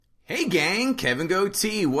Hey gang, Kevin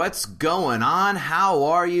Goatee, what's going on? How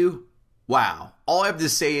are you? Wow, all I have to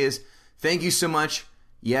say is thank you so much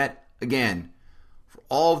yet again for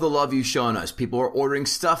all of the love you've shown us. People are ordering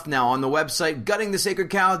stuff now on the website,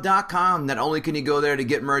 guttingthesacredcow.com. Not only can you go there to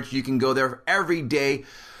get merch, you can go there every day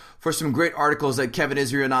for some great articles that Kevin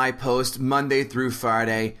Israel and I post Monday through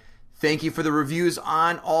Friday. Thank you for the reviews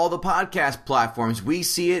on all the podcast platforms. We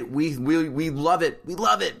see it. We love it. We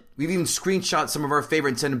love it. We've even screenshot some of our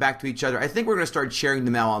favorites and send them back to each other. I think we're going to start sharing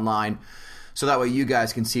them now online so that way you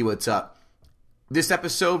guys can see what's up. This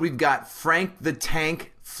episode, we've got Frank the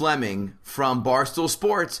Tank Fleming from Barstool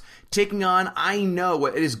Sports taking on, I know,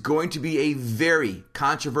 what is going to be a very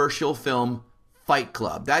controversial film, Fight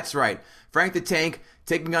Club. That's right. Frank the Tank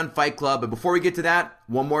taking on Fight Club. But before we get to that,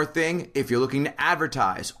 one more thing. If you're looking to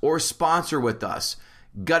advertise or sponsor with us,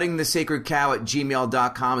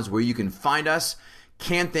 guttingthesacredcow@gmail.com is where you can find us.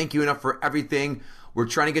 Can't thank you enough for everything. We're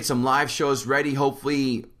trying to get some live shows ready.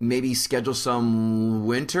 Hopefully, maybe schedule some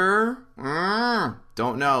winter.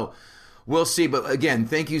 Don't know. We'll see. But again,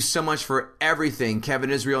 thank you so much for everything. Kevin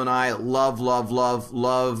Israel and I love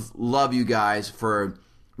you guys for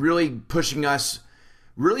really pushing us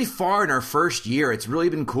really far in our first year. It's really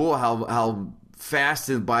been cool how fast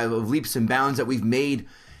and by leaps and bounds that we've made.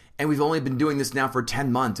 And we've only been doing this now for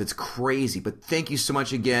 10 months. It's crazy. But thank you so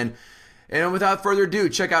much again. And without further ado,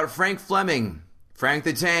 check out Frank Fleming, Frank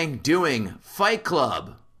the Tank, doing Fight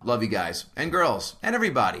Club. Love you guys and girls and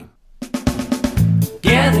everybody.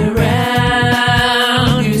 Gather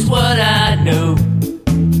round, here's what I know.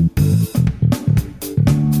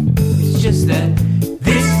 It's just that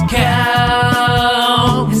this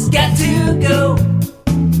cow has got to go.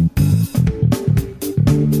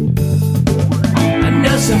 I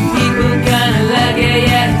know some people kinda like it,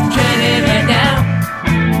 yeah, it's trending right now.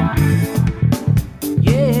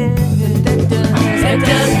 That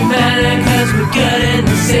doesn't matter, cause we're gutting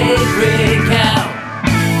the sacred cow.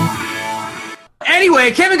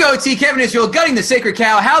 Anyway, Kevin Goatee, Kevin Israel, gutting the sacred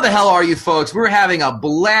cow. How the hell are you folks? We're having a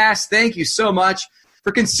blast. Thank you so much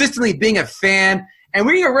for consistently being a fan. And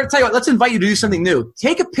we're going to tell you what, let's invite you to do something new.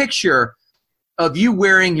 Take a picture of you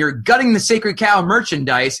wearing your Gutting the Sacred Cow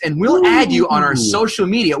merchandise, and we'll add you on our social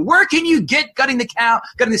media. Where can you get Gutting the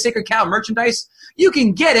Sacred Cow merchandise? You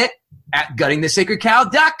can get it at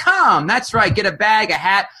guttingthesacredcow.com. That's right. Get a bag, a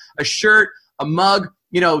hat, a shirt, a mug,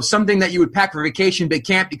 something that you would pack for vacation but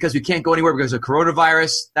can't because we can't go anywhere because of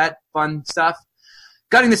coronavirus, that fun stuff.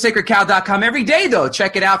 Guttingthesacredcow.com every day, though.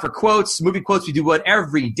 Check it out for quotes, movie quotes. We do one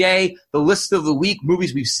every day. The list of the week,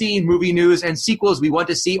 movies we've seen, movie news, and sequels we want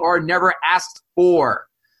to see or never asked for.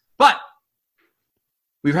 But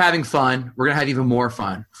we're having fun. We're going to have even more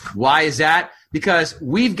fun. Why is that? Because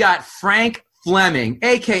we've got Frank Fleming,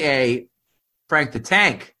 a.k.a. Frank the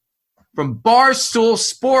Tank, from Barstool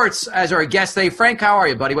Sports as our guest today. Frank, how are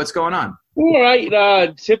you, buddy? What's going on? All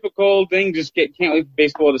right. Typical thing. Just can't wait for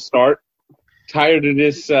baseball to start. Tired of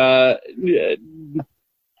this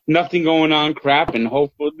nothing going on crap, and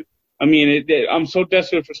hopefully, I'm so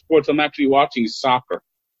desperate for sports. I'm actually watching soccer.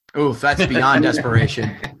 Oof, that's beyond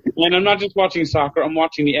desperation. And I'm not just watching soccer. I'm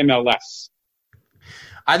watching the MLS.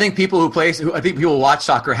 I think people who watch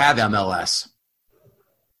soccer have MLS.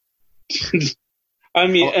 I'll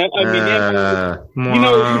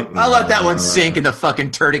let that one sink in the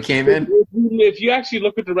fucking turd it came in. If you actually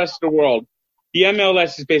look at the rest of the world, the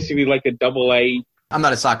MLS is basically like a AA. I'm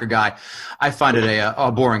not a soccer guy. I find it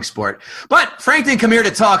a boring sport. But Frank didn't come here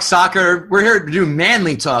to talk soccer. We're here to do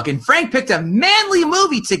manly talk. And Frank picked a manly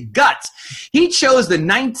movie to gut. He chose the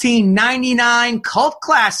 1999 cult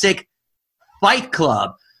classic Fight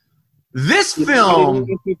Club. This film...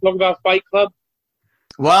 You talk about Fight Club?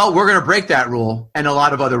 Well, we're going to break that rule and a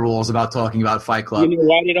lot of other rules about talking about Fight Club. You know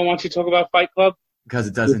why they don't want you to talk about Fight Club? Because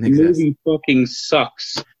it doesn't The exist. movie fucking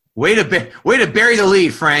sucks. Way to bury the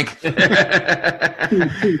lead, Frank. A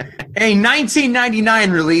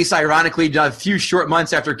 1999 release, ironically, a few short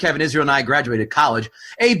months after Kevin Israel and I graduated college.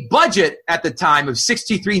 A budget at the time of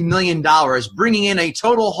 $63 million, bringing in a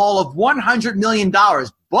total haul of $100 million.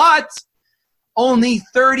 But only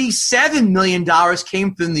 $37 million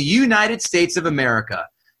came from the United States of America.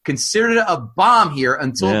 Considered a bomb here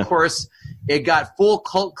until, of course, it got full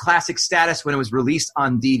cult classic status when it was released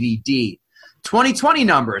on DVD. 2020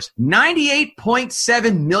 numbers,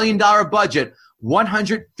 $98.7 million budget,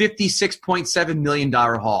 $156.7 million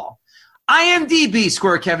haul. IMDb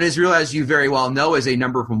score, Kevin Israel, as you very well know, is a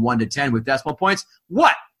number from 1 to 10 with decimal points.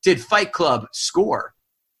 What did Fight Club score?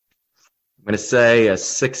 I'm going to say a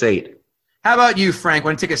 6.8. How about you, Frank?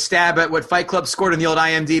 Want to take a stab at what Fight Club scored in the old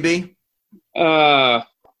IMDb?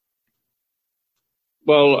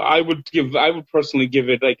 Well, I would personally give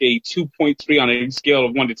it like a 2.3 on a scale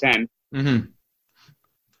of 1 to 10. Mm-hmm.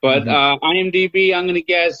 But IMDb, I'm gonna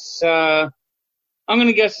guess a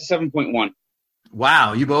 7.1.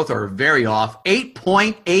 Wow, you both are very off.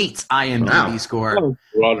 8.8 IMDb score. Oh,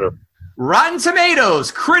 brother. Rotten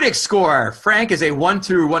Tomatoes critic score. Frank is a 1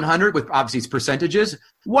 through 100 with obviously its percentages.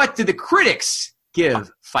 What did the critics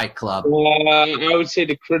give Fight Club? I would say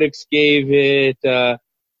the critics gave it a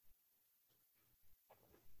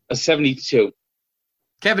 72.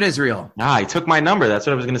 Kevin Israel. He took my number. That's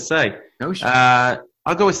what I was going to say. No shit.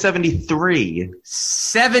 I'll go with 73.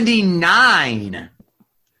 79.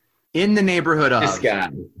 In the neighborhood of. This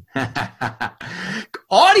guy.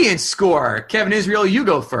 Audience score. Kevin Israel, you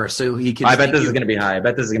go first so he can. I bet this is going to be high. I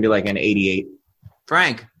bet this is going to be like an 88.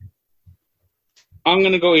 Frank. I'm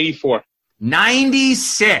going to go 84.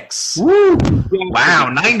 96. Woo! Wow,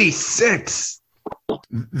 96.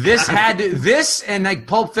 This and like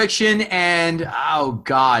Pulp Fiction and oh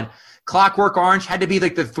god, Clockwork Orange had to be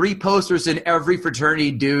like the 3 posters in every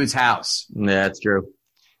fraternity dude's house. Yeah, that's true.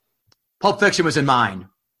 Pulp Fiction was in mine,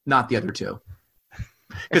 not the other 2.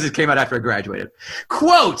 Because it came out after I graduated.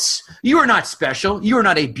 Quotes. You are not special. You are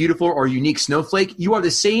not a beautiful or unique snowflake. You are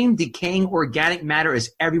the same decaying organic matter as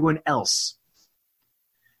everyone else.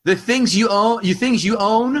 The things you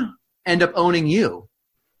own end up owning you.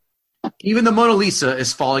 Even the Mona Lisa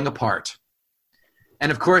is falling apart.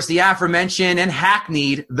 And of course, the aforementioned and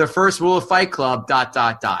hackneyed the first rule of Fight Club, ...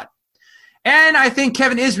 And I think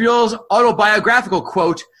Kevin Israel's autobiographical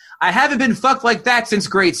quote, I haven't been fucked like that since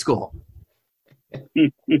grade school.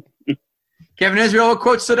 Kevin Israel, what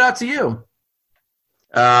quote stood out to you?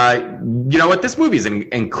 You know what? This movie is an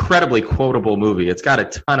incredibly quotable movie. It's got a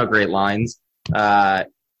ton of great lines. But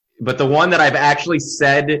the one that I've actually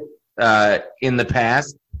said in the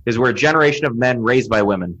past is we're a generation of men raised by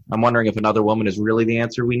women. I'm wondering if another woman is really the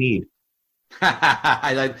answer we need.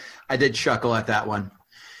 I did chuckle at that one.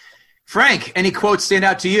 Frank, any quotes stand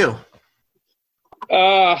out to you?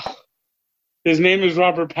 His name is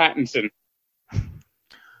Robert Pattinson.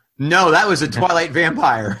 No, that was a Twilight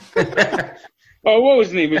vampire. Oh, what was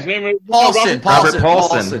his name? His name was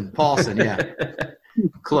Paulson. Paulson, yeah.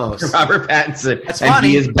 Close. Robert Pattinson. That's and funny.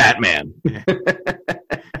 he is Batman.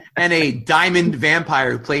 And a diamond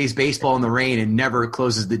vampire who plays baseball in the rain and never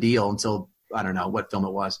closes the deal until, I don't know what film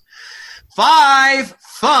it was. 5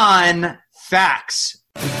 fun facts.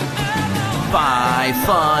 5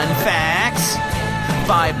 fun facts.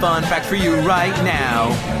 5 fun facts for you right now.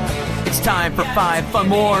 It's time for 5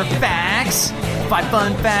 more facts. 5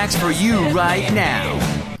 fun facts for you right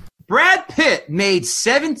now. Brad Pitt made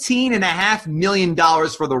 $17.5 million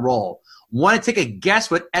for the role. Want to take a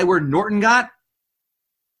guess what Edward Norton got?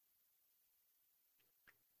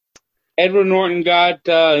 Edward Norton got,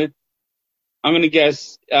 I'm going to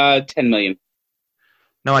guess 10 million.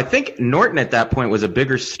 No, I think Norton at that point was a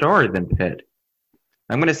bigger star than Pitt.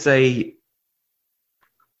 I'm going to say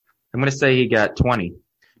he got 20.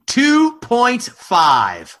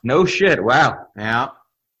 2.5. No shit. Wow. Yeah.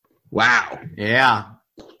 Wow. Yeah.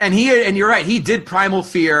 And you're right. He did Primal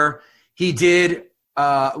Fear. He did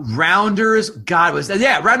Rounders.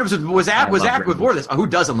 Rounders was after before this. Oh, who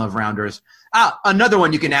doesn't love Rounders? Another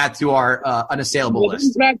one you can add to our unassailable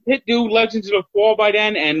list. Didn't Brad Pitt do Legends of the Fall by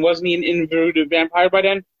then? And wasn't he in Interview with the Vampire by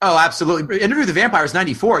then? Oh, absolutely. Interview with the Vampire was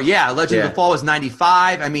 94. Yeah. Legend of the Fall was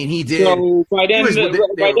 95. I mean, he did. So by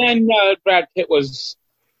then, Brad Pitt was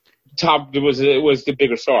top. Was the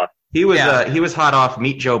bigger star. He was hot off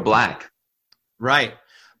Meet Joe Black. Right.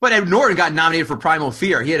 But Ed Norton got nominated for Primal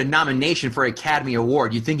Fear. He had a nomination for Academy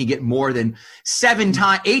Award. You'd think he'd get more than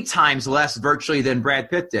 8 times less virtually than Brad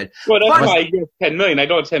Pitt did. Well, that's why he gets 10 million. I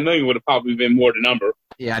know 10 million would have probably been more the number.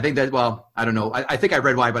 Yeah, I think that, I don't know. I think I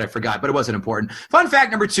read why, but I forgot. But it wasn't important. Fun fact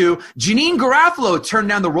number 2, Janine Garofalo turned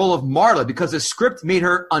down the role of Marla because the script made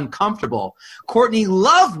her uncomfortable. Courtney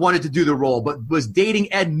Love wanted to do the role, but was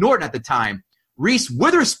dating Ed Norton at the time. Reese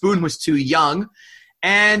Witherspoon was too young.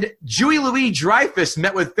 And Julie Louis-Dreyfus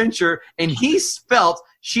met with Fincher, and he felt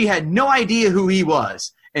she had no idea who he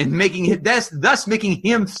was, and thus making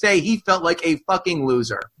him say he felt like a fucking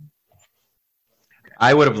loser.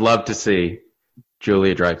 I would have loved to see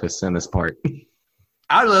Julia Dreyfus in this part.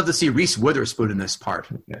 I would love to see Reese Witherspoon in this part.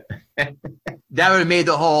 That would have made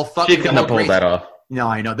the whole fucking. She couldn't have pulled that off. No,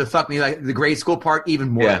 I know. The grade school part even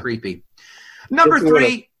more creepy. Number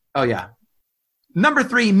 3. Oh yeah. Number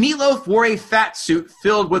 3, Meatloaf wore a fat suit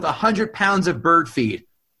filled with 100 pounds of bird feed.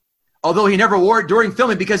 Although he never wore it during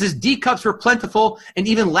filming because his D cups were plentiful and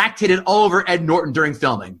even lactated all over Ed Norton during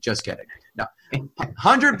filming. Just kidding. No.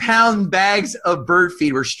 100-pound bags of bird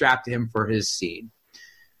feed were strapped to him for his scene.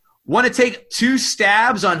 Want to take 2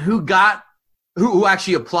 stabs on who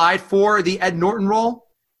actually applied for the Ed Norton role?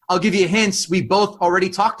 I'll give you hints. We both already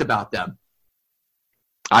talked about them.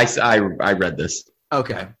 I read this.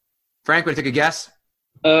 Okay. Frank, want to take a guess?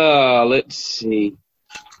 Let's see.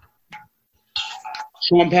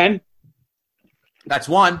 Sean Penn? That's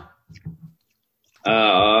one.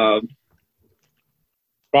 Robert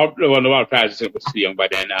Pattinson was too young by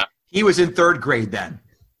then. He was in 3rd grade then.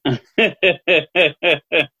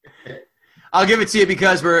 I'll give it to you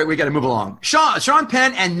because we got to move along. Sean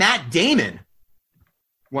Penn and Matt Damon.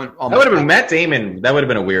 That would have been Matt Damon. That would have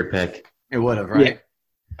been a weird pick. It would have, right? Yeah.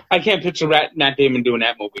 I can't picture Matt Damon doing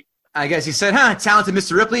that movie. I guess he said, talented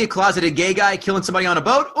Mr. Ripley, a closeted gay guy killing somebody on a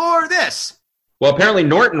boat, or this. Well, apparently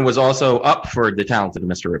Norton was also up for the talented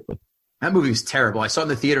Mr. Ripley. That movie was terrible. I saw it in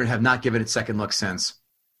the theater and have not given it a second look since.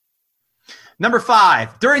 Number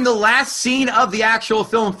 5, during the last scene of the actual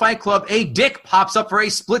film Fight Club, a dick pops up for a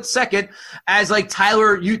split second as like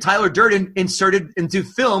Tyler Durden inserted into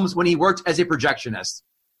films when he worked as a projectionist.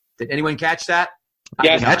 Did anyone catch that? I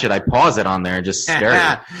didn't catch it. I pause it on there and just stare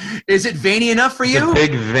at it. Is it veiny enough for you?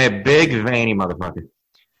 It's a big veiny motherfucker.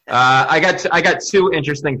 I got 2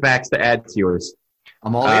 interesting facts to add to yours.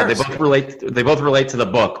 I'm all ears. They both relate to the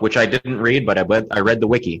book, which I didn't read, but I read the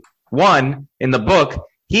wiki. One, in the book,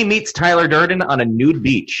 he meets Tyler Durden on a nude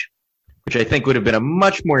beach, which I think would have been a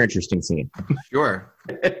much more interesting scene. Sure.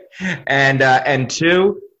 And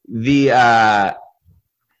 2,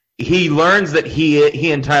 he learns that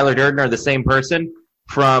he and Tyler Durden are the same person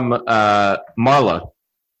from Marla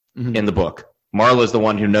in the book. Marla's the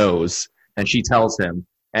one who knows, and she tells him.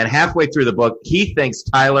 And halfway through the book, he thinks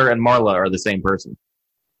Tyler and Marla are the same person.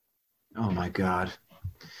 Oh, my God.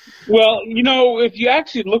 Well, if you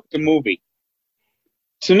actually look at the movie,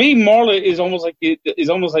 to me, Marla is almost like the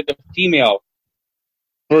female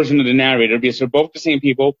version of the narrator, because they're both the same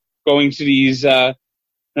people going to these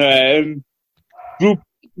group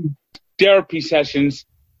therapy sessions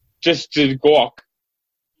just to gawk.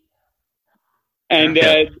 And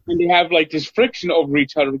they have like this friction over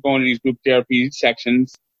each other going to these group therapy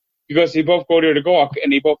sections because they both go there to gawk,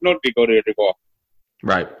 and they both know they go there to gawk.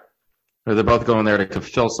 Right. Or they're both going there to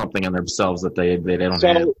fulfill something in themselves that they don't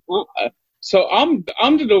have. So I'm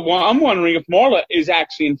wondering if Marla is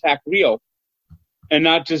actually in fact real and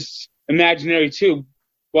not just imaginary too.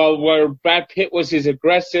 Well, where Brad Pitt was his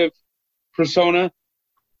aggressive persona,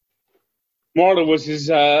 Marla was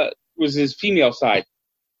his female side.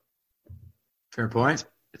 Fair point.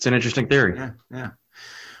 It's an interesting theory. Yeah.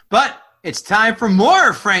 But it's time for more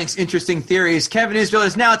of Frank's interesting theories. Kevin Israel,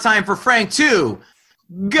 it's now time for Frank to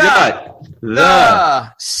gut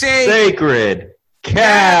the sacred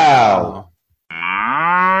cow.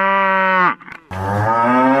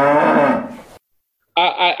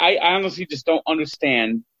 I honestly just don't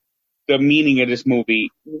understand the meaning of this movie.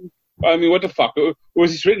 I mean, what the fuck?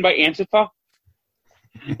 Was this written by Antifa?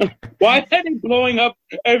 Why are they blowing up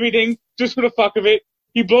everything just for the fuck of it?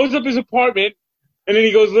 He blows up his apartment, and then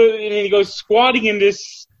he goes squatting in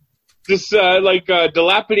this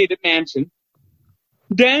dilapidated mansion.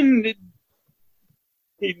 Then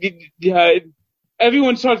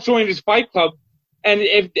everyone starts joining this fight club, and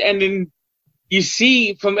then you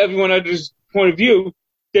see from everyone else's point of view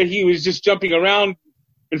that he was just jumping around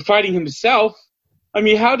and fighting himself. I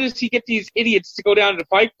mean, how does he get these idiots to go down to the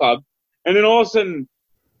fight club and then all of a sudden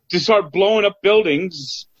to start blowing up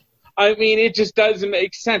buildings? I mean, it just doesn't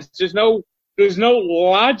make sense. There's no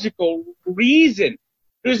logical reason.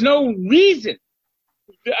 There's no reason.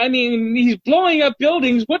 I mean, he's blowing up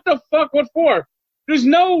buildings. What the fuck? What for? There's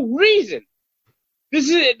no reason. This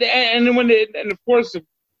is, and of course, it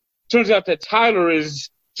turns out that Tyler is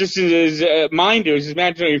just his minder, his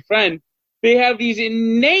imaginary friend. They have these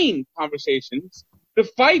inane conversations. The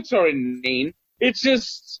fights are inane. It's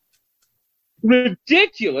just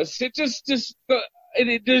ridiculous. It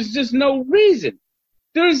there's just no reason.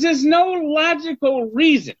 There's just no logical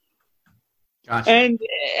reason. Gotcha.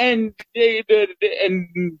 And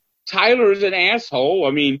Tyler's an asshole.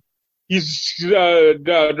 I mean,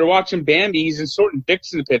 they're watching Bambi. He's inserting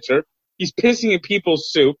dicks in the picture. He's pissing in people's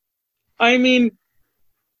soup. I mean,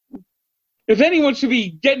 if anyone should be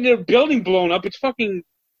getting their building blown up, it's fucking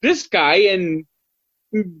this guy, and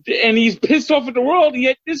he's pissed off at the world, and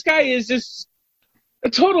yet this guy is just a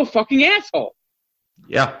total fucking asshole.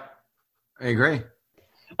 Yeah. I agree.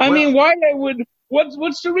 I mean,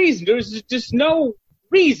 what's the reason? There's just no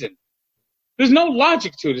reason. There's no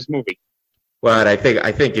logic to this movie. Well, I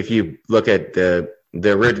think if you look at the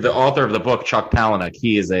author of the book, Chuck Palahniuk,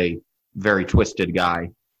 he is a very twisted guy,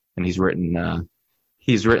 and he's written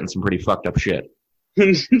some pretty fucked up shit.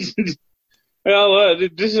 Well,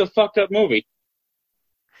 this is a fucked up movie.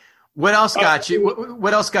 What else got you?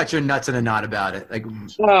 What else got your nuts in a knot about it? Like,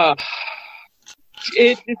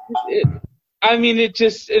 I mean, it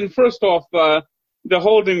just. And first off, the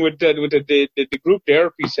whole thing with the group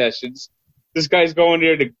therapy sessions. This guy's going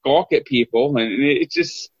there to gawk at people, and it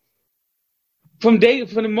just from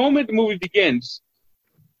the moment the movie begins,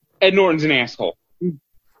 Ed Norton's an asshole.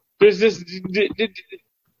 There's this,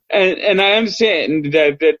 and I understand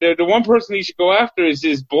that the one person he should go after is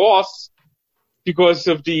his boss because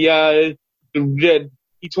of the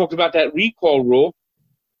he talked about that recall rule,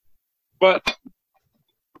 but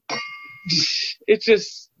it's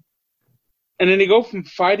just, and then they go from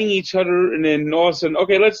fighting each other, and then all of a sudden,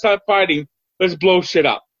 okay, let's stop fighting. Let's blow shit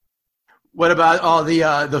up. what about all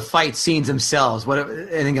the fight scenes themselves?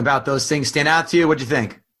 Anything about those things stand out to you? What'd you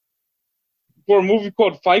think? For a movie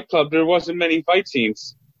called Fight Club, there wasn't many fight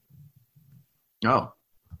scenes. Oh,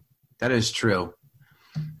 that is true.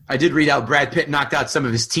 I did read out Brad Pitt knocked out some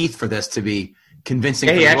of his teeth for this to be convincing.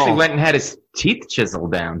 Yeah, for he the actually role. went and had his teeth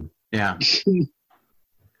chiseled down. Yeah.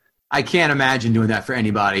 I can't imagine doing that for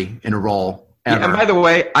anybody in a role ever. Yeah, and by the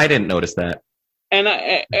way, I didn't notice that. And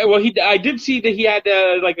I did see that he had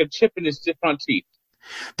like a chip in his front teeth.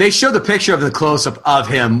 They show the picture of the close-up of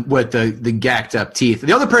him with the gacked up teeth.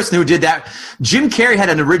 The other person who did that, Jim Carrey had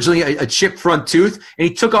originally a chipped front tooth, and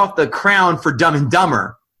he took off the crown for Dumb and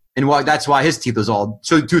Dumber, and that's why his tooth was all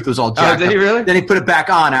jacked Oh, did he really? up. Then he put it back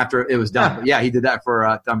on after it was done. But yeah, he did that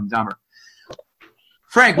for Dumb and Dumber.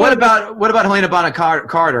 Frank, what about Helena Bonham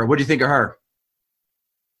Carter? What do you think of her?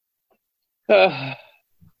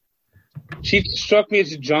 She struck me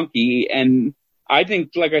as a junkie, and I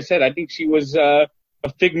think, like I said, I think she was a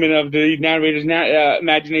figment of the narrator's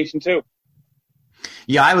imagination too.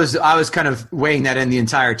 Yeah, I was kind of weighing that in the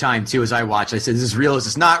entire time too as I watched. I said, "Is this real? Is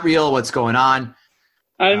this not real? What's going on?"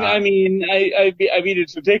 I mean,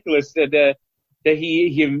 it's ridiculous that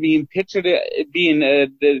he being pictured being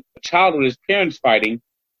the child with his parents fighting,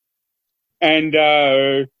 and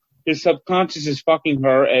his subconscious is fucking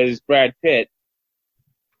her as Brad Pitt,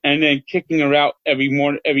 and then kicking her out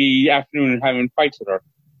every afternoon, and having fights with her.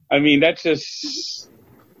 I mean, that's just,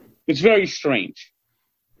 it's very strange.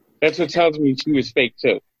 That's what tells me she was fake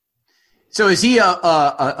too. So is he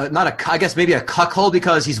I guess maybe a cuckold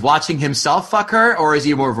because he's watching himself fuck her, or is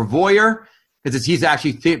he more of a voyeur because he's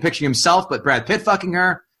actually picturing himself but Brad Pitt fucking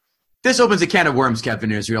her? This opens a can of worms,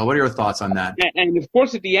 Kevin Israel. What are your thoughts on that? And of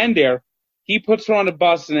course, at the end there, he puts her on a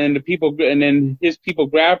bus, and then his people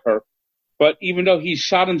grab her. But even though he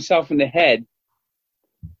shot himself in the head,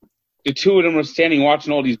 the two of them are standing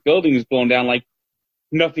watching all these buildings blown down like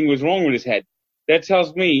nothing was wrong with his head. That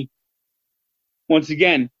tells me, once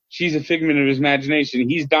again, she's a figment of his imagination.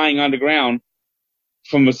 He's dying on the ground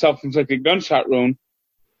from a self-inflicted gunshot wound,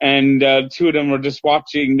 and two of them are just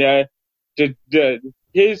watching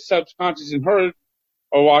his subconscious and her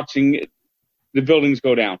are watching the buildings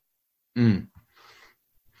go down. Mm.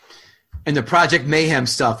 And the Project Mayhem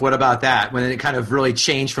stuff, what about that? When it kind of really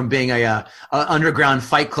changed from being a underground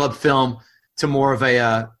fight club film to more of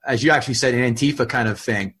a, as you actually said, an Antifa kind of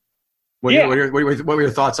thing. What were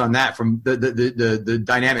your thoughts on that from the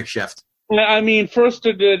dynamic shift? I mean, first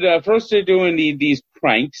they're doing these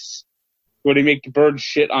pranks where they make the birds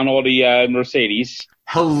shit on all the Mercedes.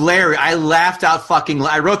 Hilarious! I laughed out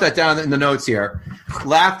I wrote that down in the notes here.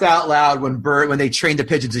 Laughed out loud when they trained the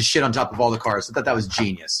pigeons to shit on top of all the cars. I thought that was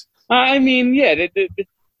genius. I mean, yeah,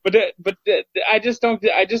 but I just don't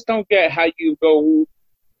get how you go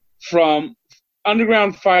from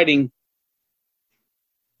underground fighting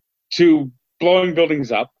to blowing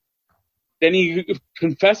buildings up. Then he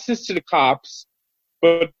confesses to the cops,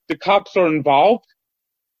 but the cops are involved.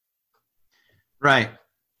 Right.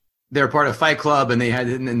 They're part of Fight Club, and they had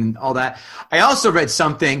and all that. I also read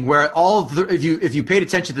something where if you paid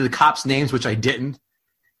attention to the cops' names, which I didn't,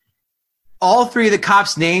 all three of the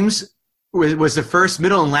cops' names was the first,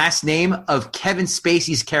 middle, and last name of Kevin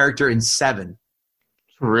Spacey's character in Seven.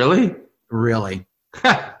 Really? Really.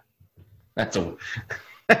 That's a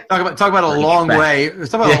talk about a long way.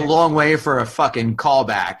 Talk about a long way for a fucking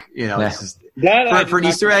callback. You know, this is, for an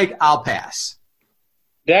Easter egg, I'll pass.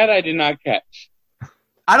 That I did not catch.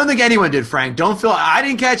 I don't think anyone did, Frank. I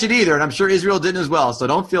didn't catch it either, and I'm sure Israel didn't as well. So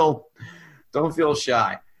don't feel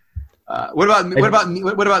shy. What about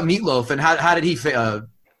Meatloaf, and how did he?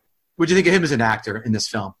 What do you think of him as an actor in this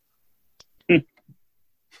film?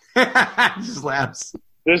 Just laughs.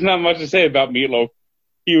 There's not much to say about Meatloaf.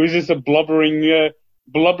 He was just a blubbering,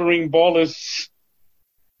 ballless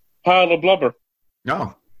pile of blubber.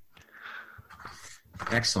 No.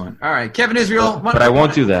 Excellent. All right, Kevin Israel. But I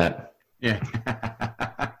won't do that. Yeah.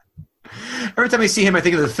 Every time I see him, I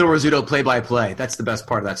think of the Phil Rizzuto play-by-play. That's the best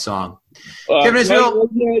part of that song. Kevin Israel.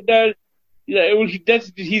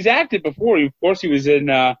 He's acted before. Of course, he was in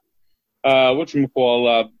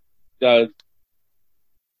whatchamacall, a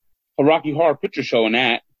Rocky Horror Picture Show and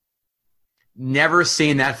that. Never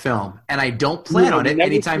seen that film, and I don't plan on it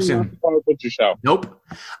anytime soon. Rocky Horror Picture Show. Nope.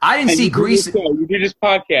 I didn't see Grease. You did this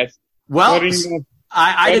podcast. Well,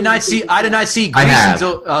 I did not see Grease I did not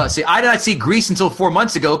see Grease until 4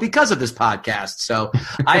 months ago because of this podcast. So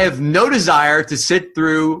I have no desire to sit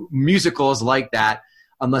through musicals like that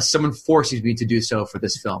unless someone forces me to do so for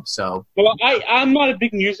this film. So, well, I'm not a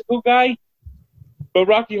big musical guy, but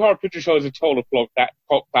Rocky Horror Picture Show is a total cult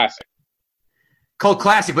classic. Cult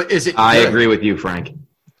classic, but is it? I agree with you, Frank.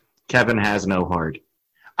 Kevin has no heart.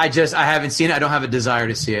 I haven't seen it. I don't have a desire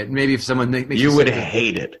to see it. Maybe if someone makes you would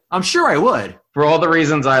hate it. I'm sure I would. For all the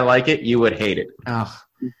reasons I like it, you would hate it. Oh,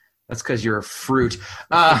 that's because you're a fruit.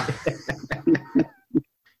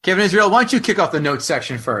 Kevin Israel, why don't you kick off the notes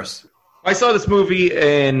section first? I saw this movie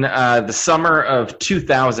in the summer of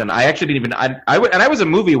 2000. I actually didn't even I was a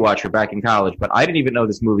movie watcher back in college, but I didn't even know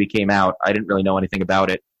this movie came out. I didn't really know anything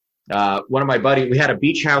about it. One of my buddies, we had a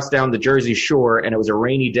beach house down the Jersey Shore, and it was a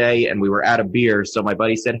rainy day, and we were out of beer. So my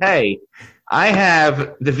buddy said, "Hey, I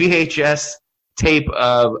have the VHS tape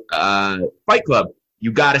of Fight Club.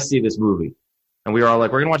 You got to see this movie." And we were all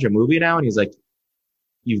like, "We're gonna watch a movie now?" And he's like,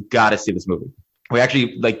 "You've got to see this movie." We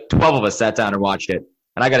actually, like 12 of us, sat down and watched it.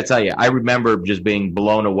 And I got to tell you, I remember just being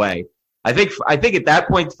blown away. I think at that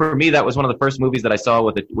point for me, that was one of the first movies that I saw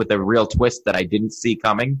with a real twist that I didn't see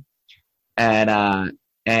coming. And I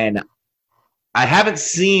haven't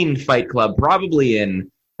seen Fight Club probably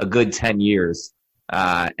in a good 10 years.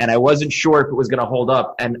 And I wasn't sure if it was going to hold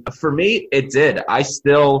up. And for me, it did. I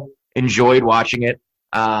still enjoyed watching it.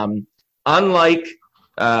 Unlike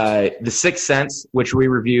The Sixth Sense, which we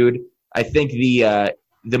reviewed, I think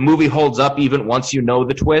the movie holds up even once you know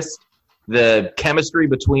the twist. The chemistry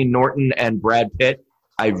between Norton and Brad Pitt,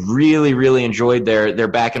 I really, really enjoyed their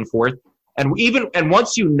back and forth. And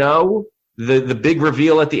once you know the big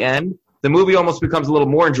reveal at the end, the movie almost becomes a little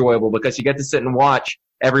more enjoyable because you get to sit and watch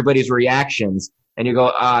everybody's reactions, and you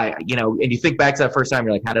go, and you think back to that first time,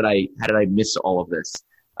 you're like, how did I miss all of this?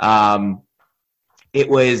 For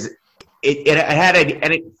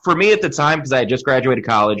me at the time, because I had just graduated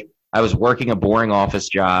college, I was working a boring office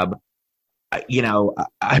job. I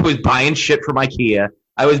was buying shit from IKEA.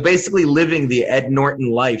 I was basically living the Ed Norton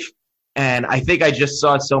life. And I think I just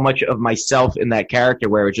saw so much of myself in that character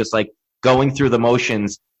where it was just like going through the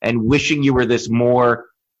motions and wishing you were this more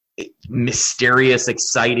mysterious,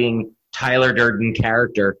 exciting Tyler Durden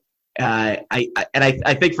character. I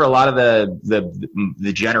think for a lot of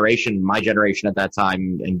the generation, my generation at that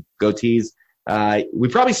time, and goatees, we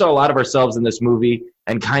probably saw a lot of ourselves in this movie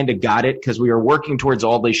and kind of got it because we were working towards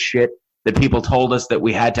all this shit that people told us that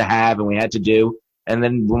we had to have and we had to do. And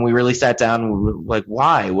then when we really sat down, we were like,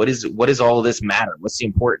 why? What is all of this matter? What's the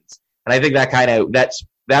importance? And I think that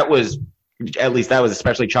was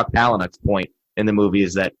especially Chuck Palahniuk's point in the movie,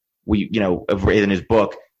 is that we, in his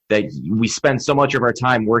book, that we spend so much of our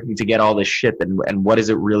time working to get all this shit, and what does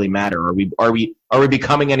it really matter? Are we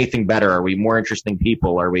becoming anything better? Are we more interesting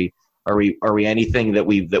people? Are we anything that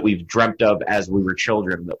we've dreamt of as we were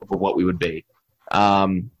children of what we would be?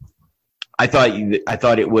 I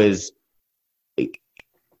thought it was, the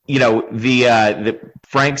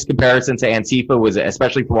Frank's comparison to Antifa was,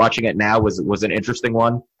 especially for watching it now, was an interesting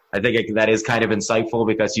one. I think that is kind of insightful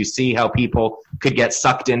because you see how people could get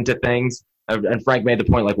sucked into things. And Frank made the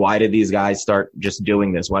point, like, why did these guys start just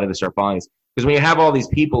doing this? Why did they start following this? Because when you have all these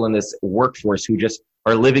people in this workforce who just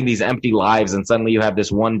are living these empty lives, and suddenly you have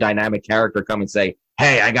this one dynamic character come and say,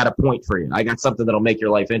 hey, I got a point for you. I got something that'll make your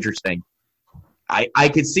life interesting. I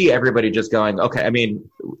could see everybody just going, okay, I mean,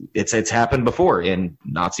 it's happened before in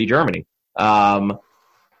Nazi Germany. Which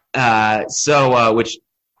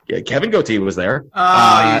Kevin Goatee was there.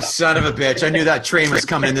 Oh, you son of a bitch. I knew that train was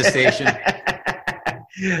coming in the station.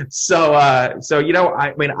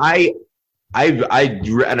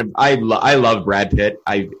 I love Brad Pitt.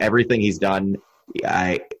 Everything he's done.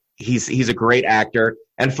 He's a great actor,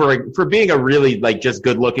 and for being a really just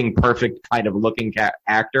good looking, perfect kind of looking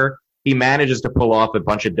actor, he manages to pull off a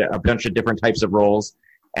bunch of different types of roles,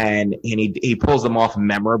 and he pulls them off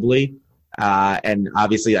memorably. And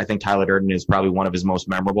obviously, I think Tyler Durden is probably one of his most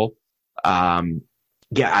memorable. This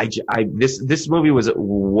movie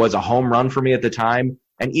was a home run for me at the time,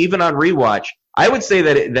 and even on rewatch, I would say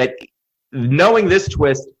that knowing this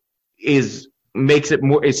twist is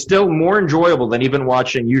still more enjoyable than even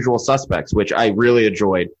watching Usual Suspects, which I really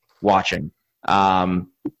enjoyed watching. For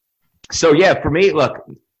me, look,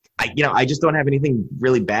 I just don't have anything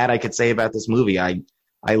really bad I could say about this movie. I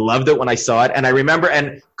loved it when I saw it, and I remember,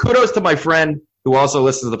 and kudos to my friend who also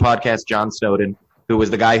listens to the podcast, John Snowden, who was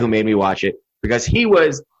the guy who made me watch it, because he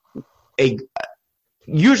was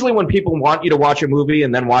usually when people want you to watch a movie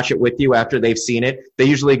and then watch it with you after they've seen it, they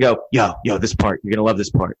usually go, yo, this part, you're going to love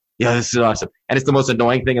this part. Yeah, this is awesome. And it's the most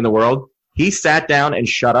annoying thing in the world. He sat down and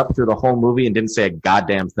shut up through the whole movie and didn't say a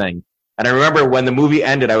goddamn thing. And I remember when the movie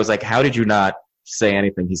ended, I was like, how did you not say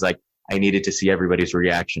anything? He's like, I needed to see everybody's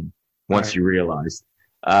reaction once you realized.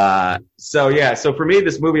 So for me,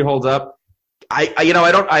 this movie holds up.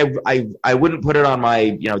 I wouldn't put it on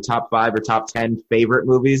my, top 5 or top 10 favorite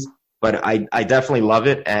movies, but I definitely love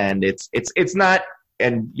it. And it's not,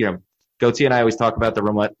 and Goatee and I always talk about the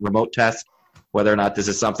remote test, whether or not this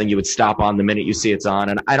is something you would stop on the minute you see it's on.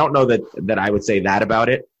 And I don't know that I would say that about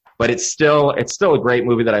it, but it's still a great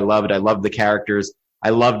movie that I loved. I love the characters.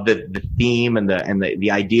 I love the theme and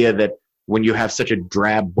the idea that when you have such a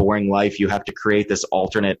drab, boring life, you have to create this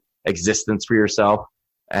alternate existence for yourself.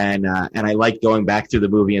 And I like going back through the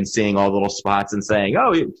movie and seeing all the little spots and saying,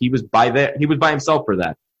 oh, he was by himself for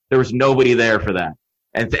that. There was nobody there for that.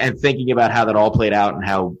 And thinking about how that all played out and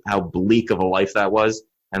how bleak of a life that was.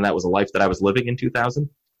 And that was a life that I was living in 2000.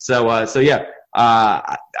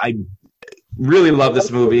 I really love this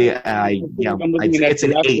movie. It's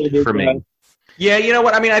an 8 for me. Yeah, you know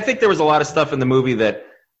what? I mean, I think there was a lot of stuff in the movie that,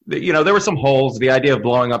 there were some holes. The idea of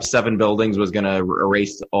blowing up 7 buildings was going to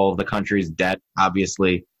erase all of the country's debt,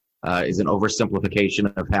 obviously, is an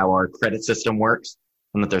oversimplification of how our credit system works,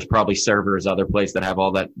 and that there's probably servers other places that have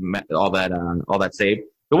all that saved.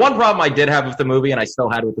 The one problem I did have with the movie, and I still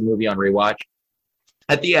had with the movie on rewatch,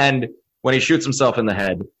 at the end, when he shoots himself in the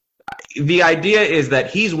head, the idea is that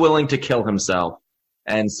he's willing to kill himself,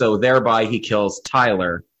 and so thereby he kills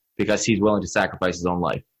Tyler because he's willing to sacrifice his own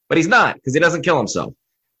life. But he's not, because he doesn't kill himself.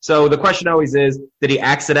 So the question always is, did he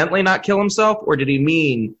accidentally not kill himself, or did he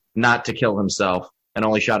mean not to kill himself and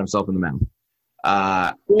only shot himself in the mouth?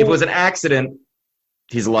 If it was an accident,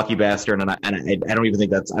 he's a lucky bastard, and I don't even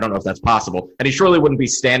think I don't know if that's possible. And he surely wouldn't be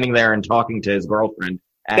standing there and talking to his girlfriend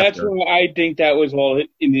after. That's why I think that was all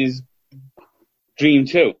in his dream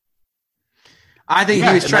too. I think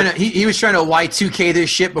he was trying to Y2K this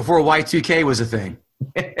shit before Y2K was a thing.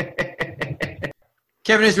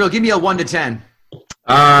 Kevin Israel, give me a 1 to 10.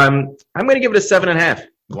 I'm going to give it a 7.5.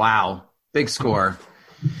 Wow. Big score.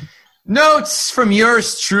 Notes from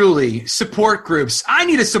yours truly. Support groups. I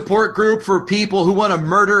need a support group for people who want to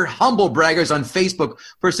murder humble braggers on Facebook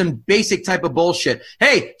for some basic type of bullshit.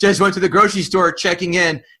 Hey, just went to the grocery store checking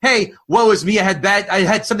in. Hey, woe is me. I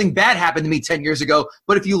had something bad happen to me 10 years ago.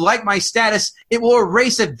 But if you like my status, it will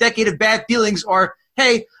erase a decade of bad feelings. Or,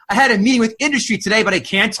 hey, I had a meeting with industry today, but I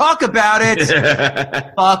can't talk about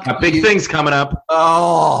it. Fuck big things coming up.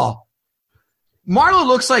 Oh. Marlo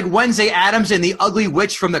looks like Wednesday Addams and the ugly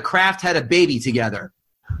witch from The Craft had a baby together.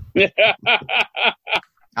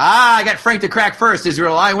 I got Frank to crack first,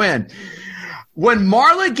 Israel. I win. When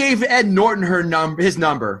Marla gave Ed Norton her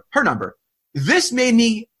number, this made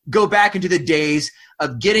me go back into the days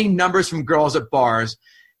of getting numbers from girls at bars.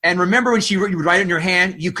 And remember when you would write it in your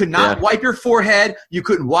hand, you could not wipe your forehead, you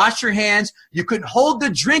couldn't wash your hands, you couldn't hold the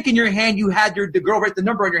drink in your hand, you had the girl write the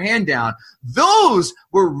number on your hand down. Those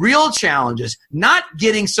were real challenges, not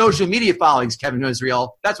getting social media followings, Kevin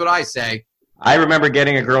Israel. That's what I say. I remember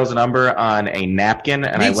getting a girl's number on a napkin,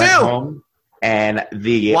 and I went home, and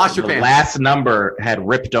the last number had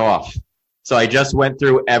ripped off. So I just went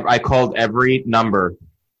through, I called every number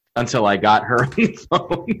until I got her on the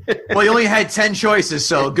phone. Well, you only had 10 choices,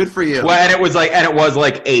 so good for you. Well, and it was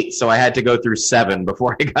like 8, so I had to go through 7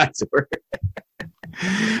 before I got to her.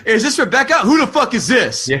 Is this Rebecca? Who the fuck is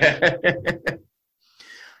this? Yeah.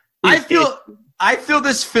 I feel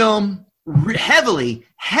this film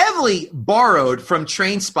heavily borrowed from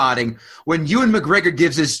Trainspotting when Ewan McGregor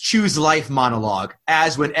gives his Choose Life monologue,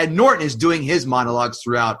 as when Ed Norton is doing his monologues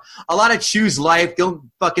throughout. A lot of choose life,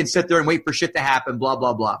 don't fucking sit there and wait for shit to happen, blah,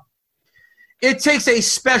 blah, blah. It takes a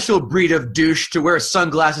special breed of douche to wear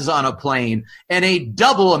sunglasses on a plane and a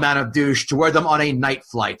double amount of douche to wear them on a night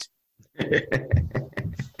flight.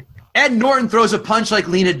 Ed Norton throws a punch like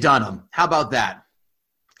Lena Dunham. How about that?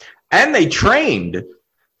 And they trained.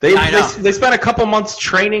 They spent a couple months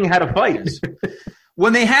training how to fight.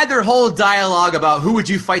 When they had their whole dialogue about who would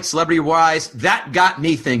you fight celebrity-wise, that got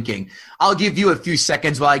me thinking. I'll give you a few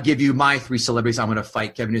seconds while I give you my 3 celebrities I'm going to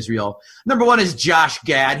fight, Kevin Israel. Number 1 is Josh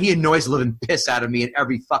Gad. He annoys the living piss out of me in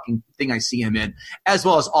every fucking thing I see him in, as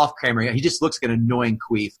well as off-camera. He just looks like an annoying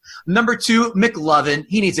queef. Number 2, McLovin.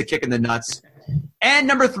 He needs a kick in the nuts. And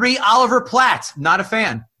number 3, Oliver Platt. Not a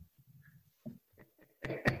fan.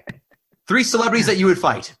 3 celebrities that you would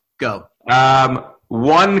fight. Go.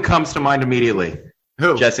 One comes to mind immediately.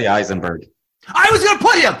 Who? Jesse Eisenberg. I was going to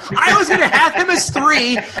put him. I was going to have him as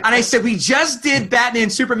 3, and I said, we just did Batman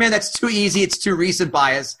and Superman. That's too easy. It's too recent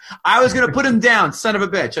bias. I was going to put him down. Son of a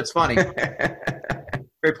bitch. That's funny.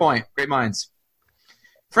 Great point. Great minds.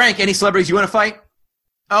 Frank, any celebrities you want to fight?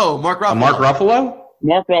 Oh, Mark Ruffalo. Mark Ruffalo?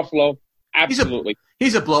 Mark Ruffalo. Absolutely.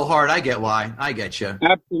 He's a blowhard. I get why. I get you.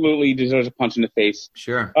 Absolutely deserves a punch in the face.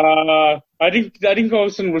 Sure. I didn't go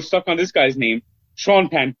and we're stuck on this guy's name. Sean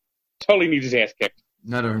Penn. Totally needs his ass kicked.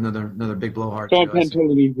 Another big blowhard. Sean Penn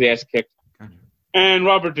totally needs his ass kicked. Okay. And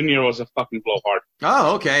Robert De Niro is a fucking blowhard.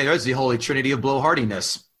 Oh, okay. There's the holy trinity of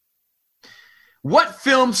blowhardiness. What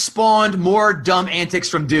film spawned more dumb antics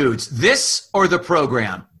from dudes? This or The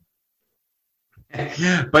Program?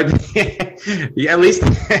 But yeah, at least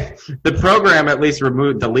the program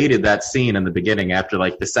deleted that scene in the beginning after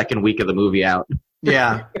like the second week of the movie out.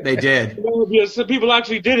 Yeah, they did. Some people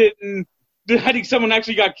actually did it, and I think someone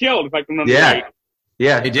actually got killed, if I can remember right.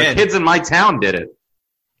 Yeah, they did. The kids in my town did it.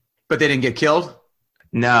 But they didn't get killed?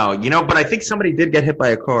 No, but I think somebody did get hit by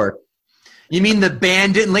a car. You mean the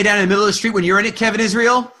band didn't lay down in the middle of the street when you're in it, Kevin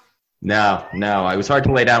Israel? No. It was hard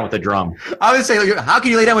to lay down with a drum. I would say, how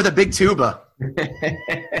can you lay down with a big tuba?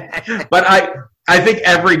 But I think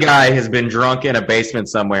every guy has been drunk in a basement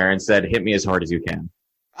somewhere and said, hit me as hard as you can.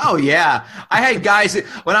 Oh, yeah. I had guys,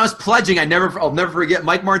 when I was pledging, I'll never forget,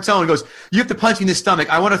 Mike Martone goes, you have to punch me in the stomach.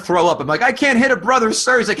 I want to throw up. I'm like, I can't hit a brother,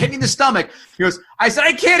 sir. He's like, hit me in the stomach. He goes, I said,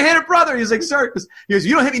 I can't hit a brother. He's like, sir. He goes,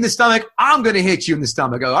 you don't hit me in the stomach. I'm going to hit you in the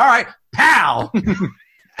stomach. I go, all right, pow.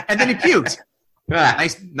 And then he puked.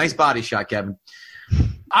 Nice body shot, Kevin.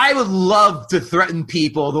 I would love to threaten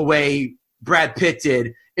people the way Brad Pitt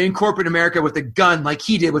did in corporate America with a gun like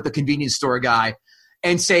he did with the convenience store guy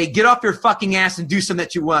and say, get off your fucking ass and do something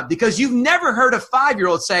that you want. Because you've never heard a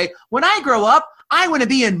 5-year-old say, when I grow up, I want to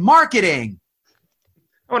be in marketing.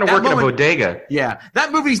 I want to work in a bodega. Yeah.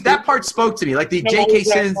 That part spoke to me. Like the J.K.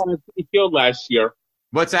 Simmons. I was on field last year.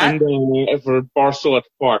 What's that? And, for Barstool at the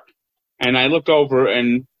Park. And I looked over,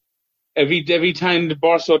 and every time the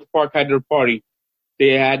Barstool at the Park had their party,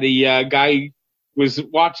 they had a guy was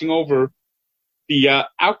watching over the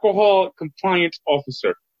alcohol compliance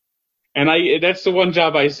officer. And that's the one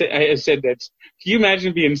job I said that. Can you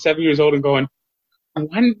imagine being 7 years old and going,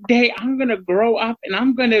 one day I'm going to grow up and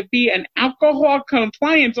I'm going to be an alcohol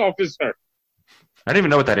compliance officer? I don't even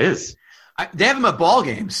know what that is. They have them at ball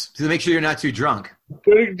games to make sure you're not too drunk.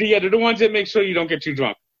 They're the ones that make sure you don't get too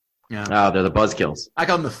drunk. Yeah. Oh, they're the buzzkills. I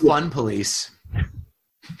call them the fun police.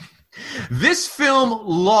 This film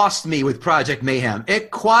lost me with Project Mayhem.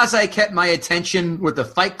 It quasi kept my attention with the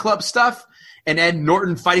Fight Club stuff and Ed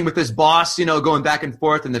Norton fighting with his boss, going back and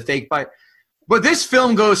forth in the fake fight. But this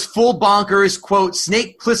film goes full bonkers, quote,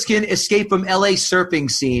 Snake Plissken escape from L.A. surfing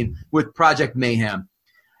scene with Project Mayhem.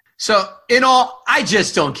 So, in all, I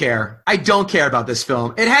just don't care. I don't care about this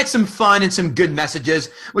film. It had some fun and some good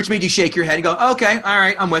messages, which made you shake your head and go, okay, all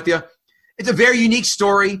right, I'm with you. It's a very unique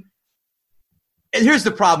story. And here's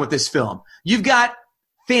the problem with this film. You've got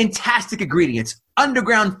fantastic ingredients.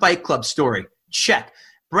 Underground Fight Club story. Check.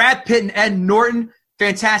 Brad Pitt and Ed Norton,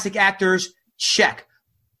 fantastic actors. Check.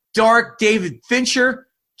 Dark David Fincher.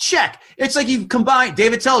 Check. It's like you combine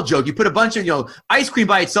David Tell joke. You put a bunch of, ice cream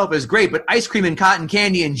by itself is great, but ice cream and cotton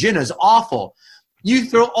candy and gin is awful. You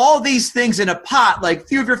throw all these things in a pot, like a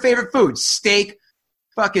few of your favorite foods, steak,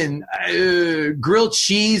 fucking grilled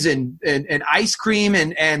cheese and ice cream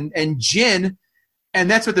and gin. And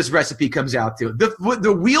that's what this recipe comes out to.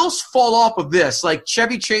 The wheels fall off of this, like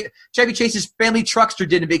Chevy Chase's family truckster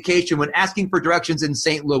did in Vacation when asking for directions in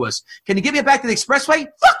St. Louis. Can you get me back to the expressway?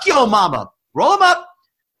 Fuck you, mama. Roll them up.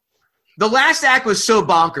 The last act was so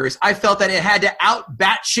bonkers, I felt that it had to out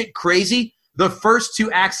batshit crazy the first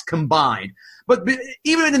 2 acts combined. But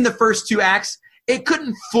even in the first 2 acts, it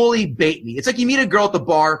couldn't fully bait me. It's like you meet a girl at the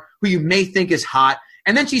bar who you may think is hot,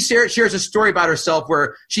 and then she shares a story about herself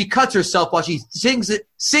where she cuts herself while she sings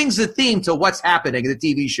the theme to what's happening in the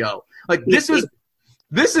TV show. Like this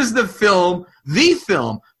is the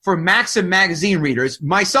film for Maxim magazine readers,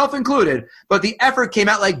 myself included, but the effort came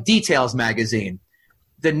out like Details magazine.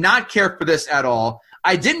 Did not care for this at all.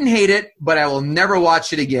 I didn't hate it, but I will never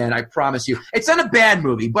watch it again, I promise you. It's not a bad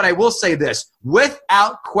movie, but I will say this,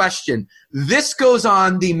 without question, this goes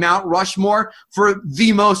on the Mount Rushmore for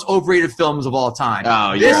the most overrated films of all time.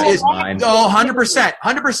 Oh, this you're is 100%.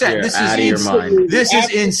 100%. This is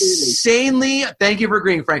insanely, thank you for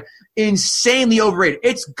agreeing, Frank, insanely overrated.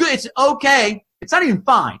 It's good. It's okay. It's not even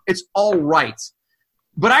fine. It's all right.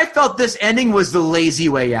 But I felt this ending was the lazy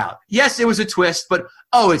way out. Yes, it was a twist, but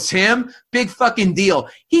it's him? Big fucking deal.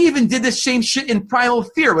 He even did the same shit in Primal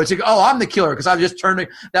Fear, which like, I'm the killer because I've just turned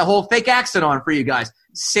that whole fake accent on for you guys.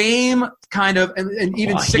 Same kind of, and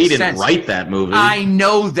even Sixth Sense. He didn't write that movie. I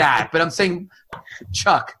know that, but I'm saying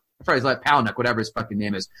Chuck. Sorry, he's like Poundneck, whatever his fucking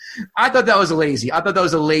name is. I thought that was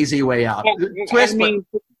a lazy way out. Twist, for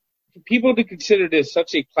people to consider this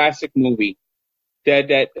such a classic movie,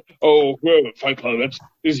 Fight Club,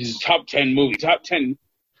 this is top 10 movie, top 10.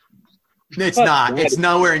 It's not. It's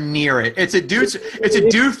nowhere near it. It's a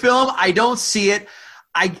dude film. I don't see it.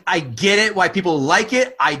 I get it why people like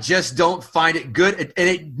it. I just don't find it good. And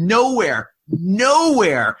it nowhere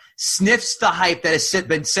sniffs the hype that has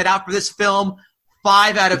been set out for this film.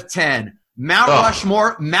 5 out of 10. Mount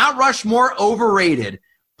Rushmore overrated.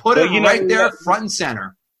 Put it right there front and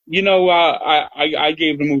center. I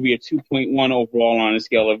gave the movie a 2.1 overall on a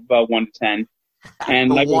scale of 1 to 10. And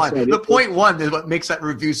like I said, 0.1 is what makes that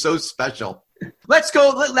review so special. Let's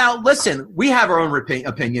go. Now, listen, we have our own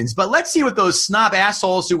opinions, but let's see what those snob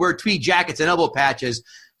assholes who wear tweed jackets and elbow patches,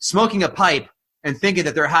 smoking a pipe and thinking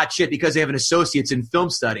that they're hot shit because they have an associate's in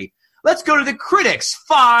film study. Let's go to the critics'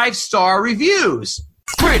 5-star reviews.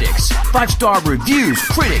 Critics, 5-star reviews.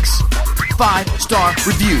 Critics, 5-star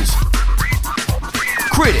reviews.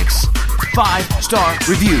 Critics, 5-star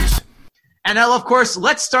reviews. And now, of course,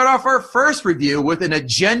 let's start off our first review with an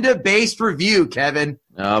agenda-based review, Kevin.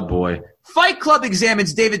 Oh, boy. Fight Club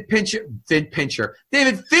examines David Fincher's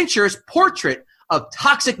portrait of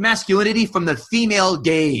toxic masculinity from the female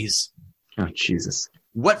gaze. Oh, Jesus.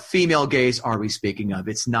 What female gaze are we speaking of?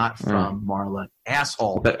 It's not from Marla.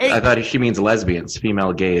 Asshole. I thought she means lesbians,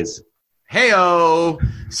 female gaze. Hey-o.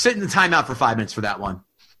 Sit in the timeout for 5 minutes for that one.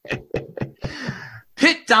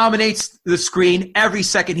 Pitt dominates the screen every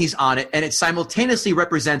second he's on it, and it simultaneously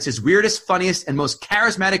represents his weirdest, funniest, and most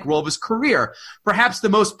charismatic role of his career. Perhaps the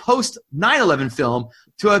most post-9/11 film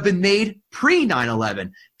to have been made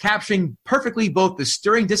pre-9/11, capturing perfectly both the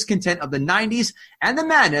stirring discontent of the 90s and the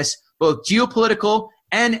madness, both geopolitical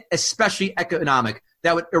and especially economic,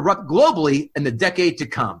 that would erupt globally in the decade to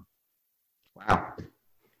come. Wow.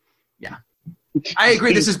 Yeah. I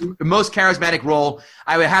agree. This is the most charismatic role.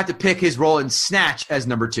 I would have to pick his role in Snatch as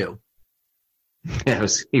number 2. Yeah,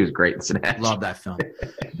 he was great in Snatch. Love that film.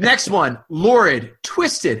 Next one, lurid,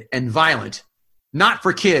 twisted, and violent. Not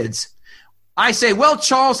for kids. I say,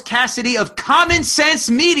 Charles Cassidy of Common Sense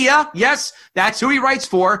Media, yes, that's who he writes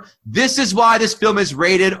for. This is why this film is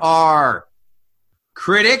rated R.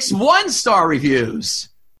 Critics 1-star reviews.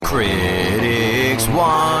 Critics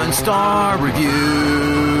 1-star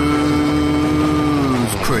reviews.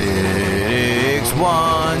 Critics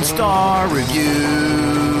 1-star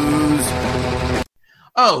reviews.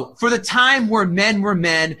 Oh, for the time where men were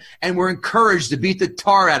men and were encouraged to beat the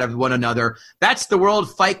tar out of one another. That's the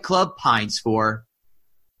world Fight Club pines for.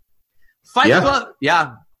 Fight Club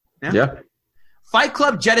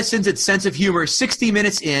jettisons its sense of humor 60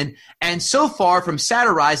 minutes in, and so far from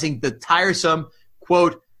satirizing the tiresome,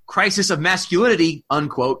 quote, crisis of masculinity,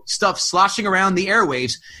 unquote, stuff sloshing around the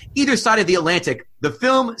airwaves either side of the Atlantic, the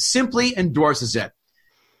film simply endorses it.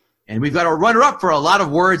 And we've got a runner-up for a lot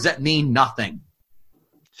of words that mean nothing.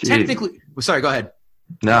 Jeez. Technically, sorry, go ahead.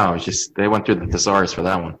 No, it's just they went through the thesaurus for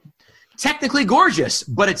that one. Technically gorgeous,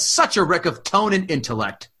 but it's such a wreck of tone and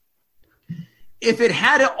intellect. If it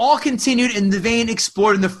had all continued in the vein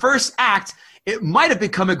explored in the first act, it might have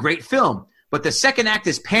become a great film. But the second act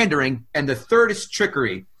is pandering, and the third is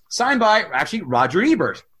trickery. Signed by, actually, Roger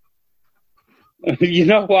Ebert. You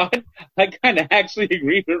know what? I kind of actually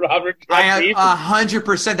agree with Robert. I have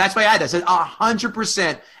 100%. That's why I said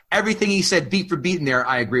 100%. Everything he said, beat for beat in there,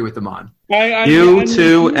 I agree with him on. You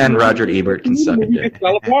too, and Roger Ebert can suck it. It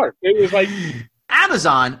fell apart. It was like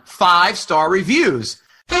Amazon 5-star reviews.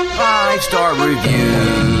 5-star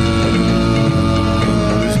reviews.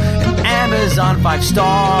 Amazon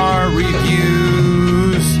 5-star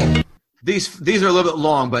reviews. These are a little bit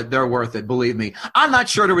long, but they're worth it, believe me. I'm not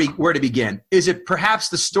sure where to begin. Is it perhaps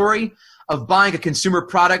the story of buying a consumer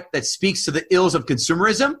product that speaks to the ills of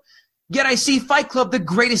consumerism? Yet I see Fight Club the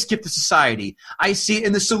greatest gift to society. I see it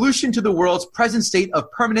in the solution to the world's present state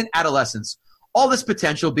of permanent adolescence. All this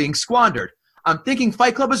potential being squandered. I'm thinking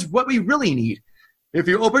Fight Club is what we really need. If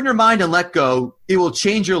you open your mind and let go, it will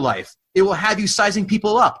change your life. It will have you sizing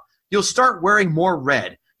people up. You'll start wearing more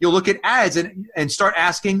red. You'll look at ads and start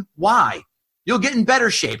asking why. You'll get in better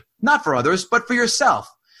shape, not for others, but for yourself.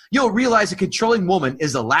 You'll realize a controlling woman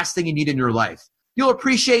is the last thing you need in your life. You'll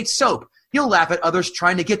appreciate soap. You'll laugh at others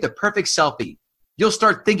trying to get the perfect selfie. You'll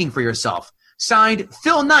start thinking for yourself. Signed,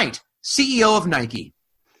 Phil Knight, CEO of Nike.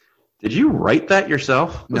 Did you write that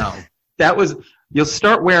yourself? No. That was, you'll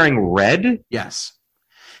start wearing red? Yes.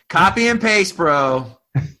 Copy and paste, bro.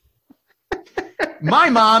 My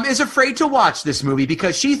mom is afraid to watch this movie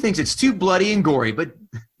because she thinks it's too bloody and gory. But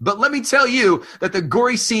let me tell you that the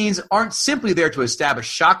gory scenes aren't simply there to establish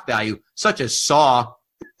shock value, such as Saw.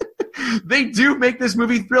 They do make this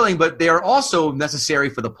movie thrilling, but they are also necessary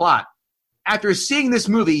for the plot. After seeing this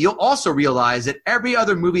movie, you'll also realize that every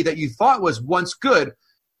other movie that you thought was once good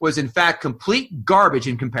was in fact complete garbage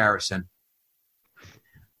in comparison.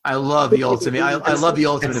 I love the ultimate. I love the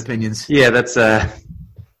ultimate opinions. Yeah, that's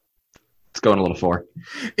it's going a little far.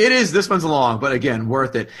 It is. This one's long, but again,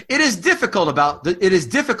 worth it. It is difficult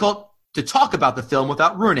to talk about the film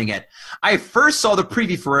without ruining it. I first saw the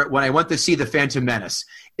preview for it when I went to see The Phantom Menace.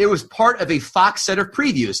 It was part of a Fox set of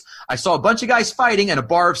previews. I saw a bunch of guys fighting and a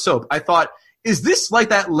bar of soap. I thought, is this like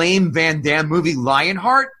that lame Van Damme movie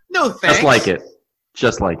Lionheart? No thanks. Just like it.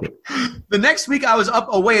 Just like it. The next week, I was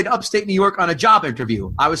away in upstate New York on a job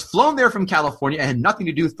interview. I was flown there from California and had nothing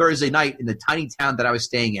to do Thursday night in the tiny town that I was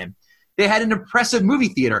staying in. They had an impressive movie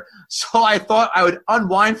theater, so I thought I would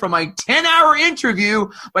unwind from my 10-hour interview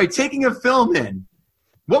by taking a film in.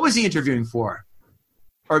 What was he interviewing for?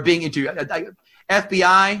 Or being interviewed?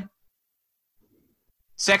 FBI?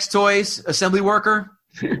 Sex toys? Assembly worker?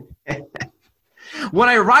 When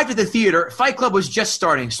I arrived at the theater, Fight Club was just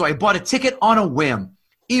starting, so I bought a ticket on a whim.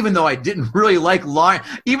 Even though I really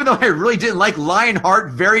didn't like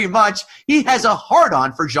Lionheart very much, he has a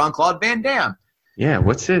hard-on for Jean-Claude Van Damme. Yeah,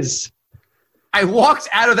 what's his? I walked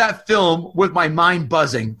out of that film with my mind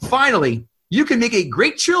buzzing. Finally, you can make a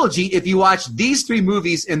great trilogy if you watch these 3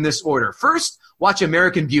 movies in this order. First, watch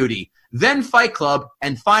American Beauty, then Fight Club,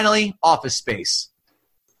 and finally, Office Space.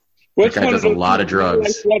 Which That guy does a lot of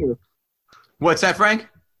drugs. What's that, Frank?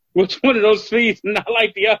 Which one of those 3 is not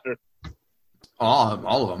like the other? All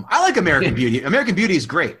of them. I like American Beauty. American Beauty is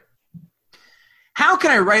great. How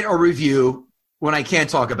can I write a review when I can't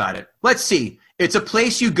talk about it? Let's see. It's a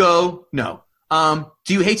place you go. No.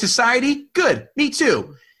 Do you hate society? Good. Me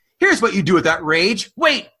too. Here's what you do with that rage.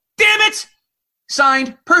 Wait. Damn it!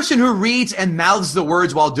 Signed, person who reads and mouths the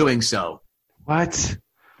words while doing so. What?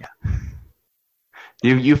 Yeah.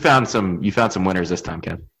 You found some winners this time,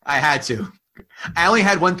 Kev. I had to. I only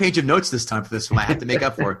had 1 page of notes this time for this one. I had to make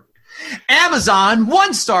up for it. Amazon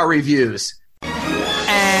 1-star reviews.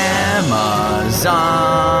 Amazon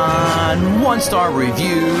 1-star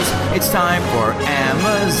reviews. It's time for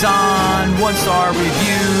Amazon 1-star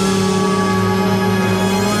reviews.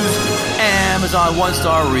 Amazon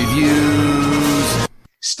 1-star reviews.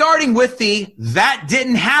 Starting with the That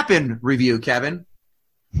Didn't Happen review, Kevin.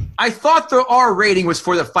 I thought the R rating was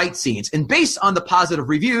for the fight scenes, and based on the positive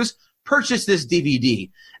reviews, purchased this DVD.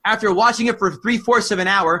 After watching it for 3/4 of an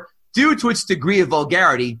hour, due to its degree of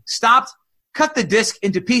vulgarity, stopped, cut the disc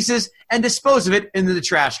into pieces, and disposed of it into the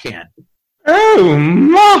trash can. Oh,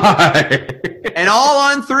 my! And all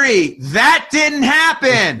on 3. That didn't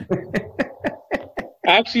happen!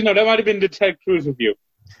 Actually, no, that might have been the Ted Cruz review.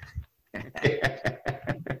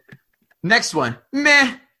 Next one.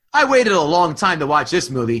 Meh. I waited a long time to watch this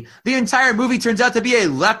movie. The entire movie turns out to be a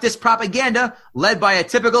leftist propaganda led by a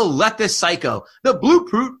typical leftist psycho. The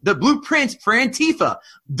blueprint for Antifa.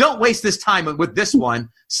 Don't waste this time with this one.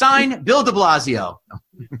 Signed, Bill de Blasio.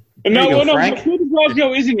 No, Frank. Bill de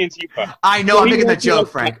Blasio isn't Antifa. I know, I'm making the joke,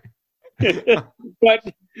 Frank. But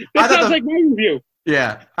that sounds like my review.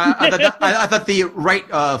 Yeah. I thought the right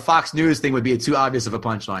Fox News thing would be too obvious of a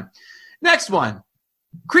punchline. Next one.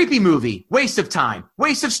 Creepy movie, waste of time,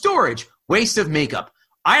 waste of storage, waste of makeup.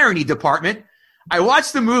 Irony department. I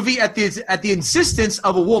watched the movie at the insistence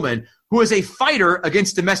of a woman who is a fighter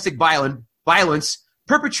against domestic violence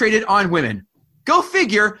perpetrated on women. Go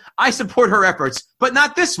figure, I support her efforts, but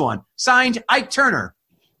not this one. Signed, Ike Turner.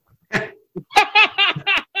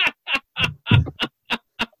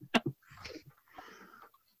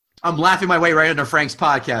 I'm laughing my way right into Frank's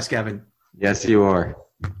podcast, Kevin. Yes, you are.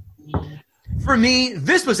 For me,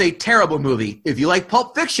 this was a terrible movie. If you like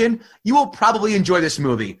Pulp Fiction, you will probably enjoy this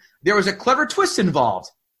movie. There was a clever twist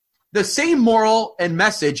involved. The same moral and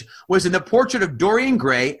message was in the portrait of Dorian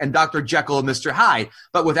Gray and Dr. Jekyll and Mr. Hyde,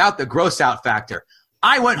 but without the gross-out factor.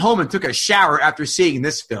 I went home and took a shower after seeing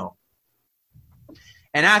this film.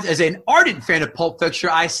 And as an ardent fan of Pulp Fiction,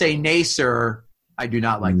 I say, nay, sir, I do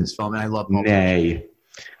not like this film, and I love Pulp Fiction. Nay.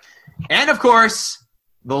 And, of course,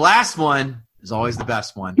 the last one is always the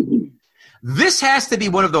best one. This has to be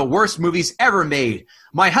one of the worst movies ever made.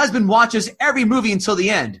 My husband watches every movie until the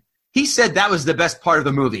end. He said that was the best part of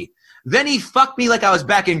the movie. Then he fucked me like I was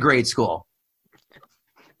back in grade school.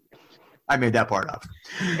 I made that part up.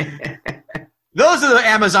 Those are the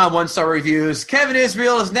Amazon one-star reviews. Kevin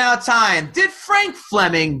Israel, is now time. Did Frank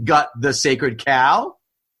Fleming gut the sacred cow?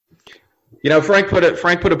 Frank put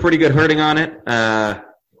a pretty good hurting on it.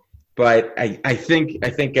 But I think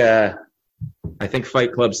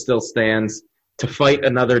Fight Club still stands to fight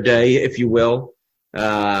another day, if you will.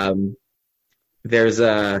 There's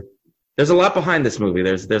a lot behind this movie.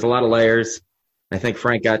 There's a lot of layers. I think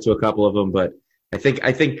Frank got to a couple of them, but I think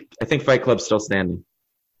Fight Club's still standing.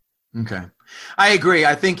 Okay, I agree.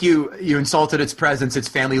 I think you insulted its presence, its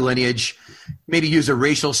family lineage, maybe used a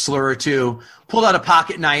racial slur or two, pulled out a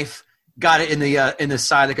pocket knife, got it in the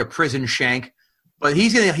side like a prison shank. But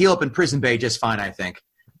he's going to heal up in prison bay just fine. I think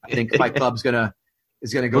Fight Club's is going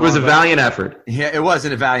to go. It was a valiant effort. Yeah, it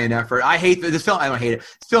wasn't a valiant effort. I hate this film. I don't hate it.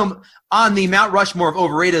 This film on the Mount Rushmore of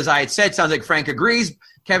overrated, as I had said, sounds like Frank agrees.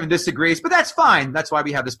 Kevin disagrees, but that's fine. That's why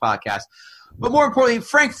we have this podcast. But more importantly,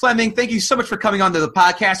 Frank Fleming, thank you so much for coming on to the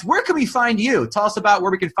podcast. Where can we find you? Tell us about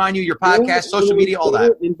where we can find you, your podcast, social media, all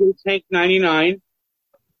that. Tank 99.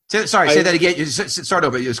 Sorry, say that again. Start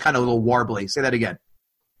over. It was kind of a little warbly. Say that again.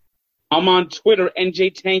 I'm on Twitter,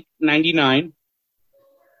 NJTank99.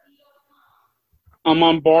 I'm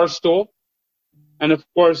on Barstool. And, of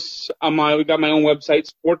course, we got my own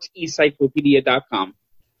website, sportsencyclopedia.com.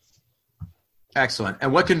 Excellent.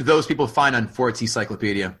 And what can those people find on Sports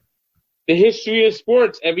Encyclopedia? The history of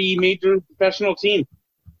sports, every major professional team.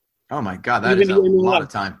 Oh, my God. That is a lot of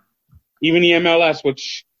time. Even the MLS,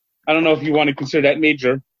 which I don't know if you want to consider that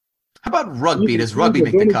major. How about rugby? Does rugby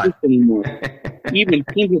make the cut? Even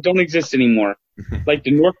teams that don't exist anymore, like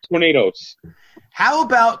the North Tornadoes. How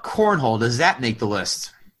about cornhole? Does that make the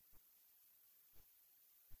list?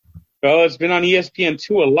 Well, it's been on ESPN2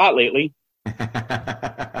 a lot lately.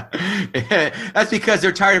 That's because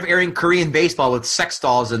they're tired of airing Korean baseball with sex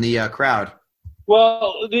dolls in the crowd.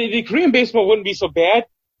 Well, the Korean baseball wouldn't be so bad,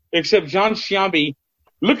 except John Sciambi.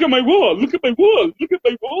 Look at my wall. Look at my wall. Look at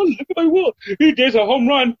my wall. Look at my wall. There's a home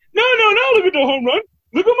run. No, look at the home run.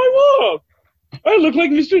 Look at my wall. I look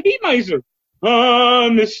like Mr. Heat Miser. Ah,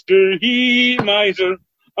 Mr. Heat Miser.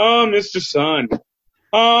 Ah, Mr. Sun.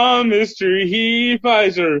 Ah, Mr. Heat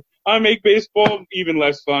Miser. I make baseball even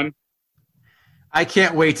less fun. I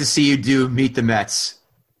can't wait to see you do Meet the Mets.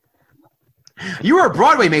 You were a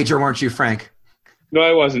Broadway major, weren't you, Frank? No,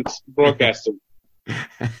 I wasn't. Broadcasting.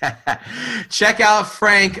 Check out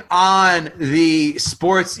Frank on the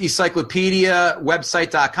Sports Encyclopedia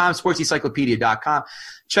website.com, sportsencyclopedia.com.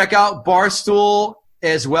 Check out Barstool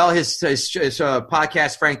as well, his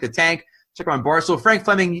podcast, Frank the Tank. Check out Barstool. Frank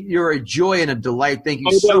Fleming, you're a joy and a delight. Thank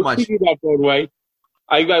you so much. Broadway.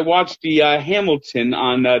 I watched the Hamilton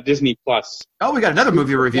on Disney Plus. Oh, we got another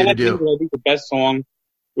movie review to do. I think the best song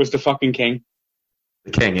was The Fucking King.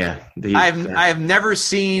 The King, yeah. I have never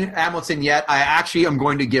seen Hamilton yet. I actually am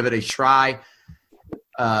going to give it a try.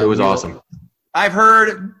 It was awesome. I've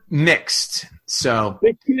heard mixed. So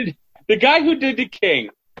the guy who did The King,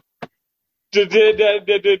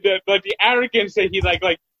 the arrogance that he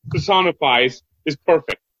like personifies is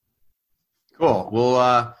perfect. Cool.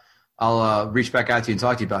 Well, I'll reach back out to you and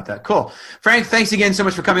talk to you about that. Cool. Frank, thanks again so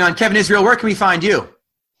much for coming on. Kevin Israel, where can we find you?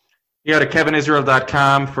 You go to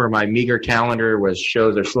kevinisrael.com for my meager calendar where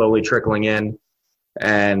shows are slowly trickling in.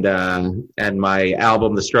 And my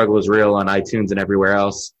album, The Struggle is Real, on iTunes and everywhere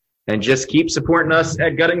else. And just keep supporting us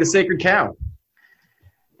at Gutting the Sacred Cow.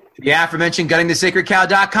 The aforementioned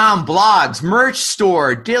guttingthesacredcow.com, blogs, merch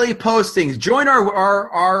store, daily postings. Join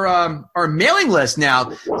our mailing list now.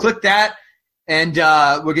 Click that. And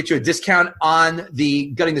we'll get you a discount on the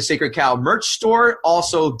Gutting the Sacred Cow merch store.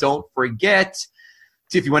 Also, don't forget,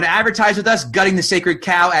 if you want to advertise with us,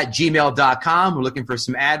 guttingthesacredcow@gmail.com. We're looking for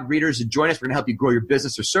some ad readers to join us. We're going to help you grow your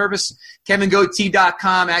business or service.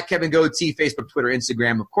 KevinGoatee.com, at KevinGoatee, Facebook, Twitter,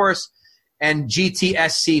 Instagram, of course. And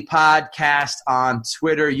GTSC Podcast on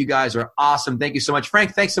Twitter. You guys are awesome. Thank you so much.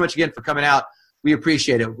 Frank, thanks so much again for coming out. We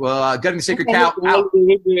appreciate it. Well, Gutting the Sacred Cow out.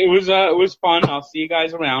 It was fun. I'll see you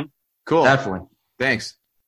guys around. Cool. Definitely. Thanks.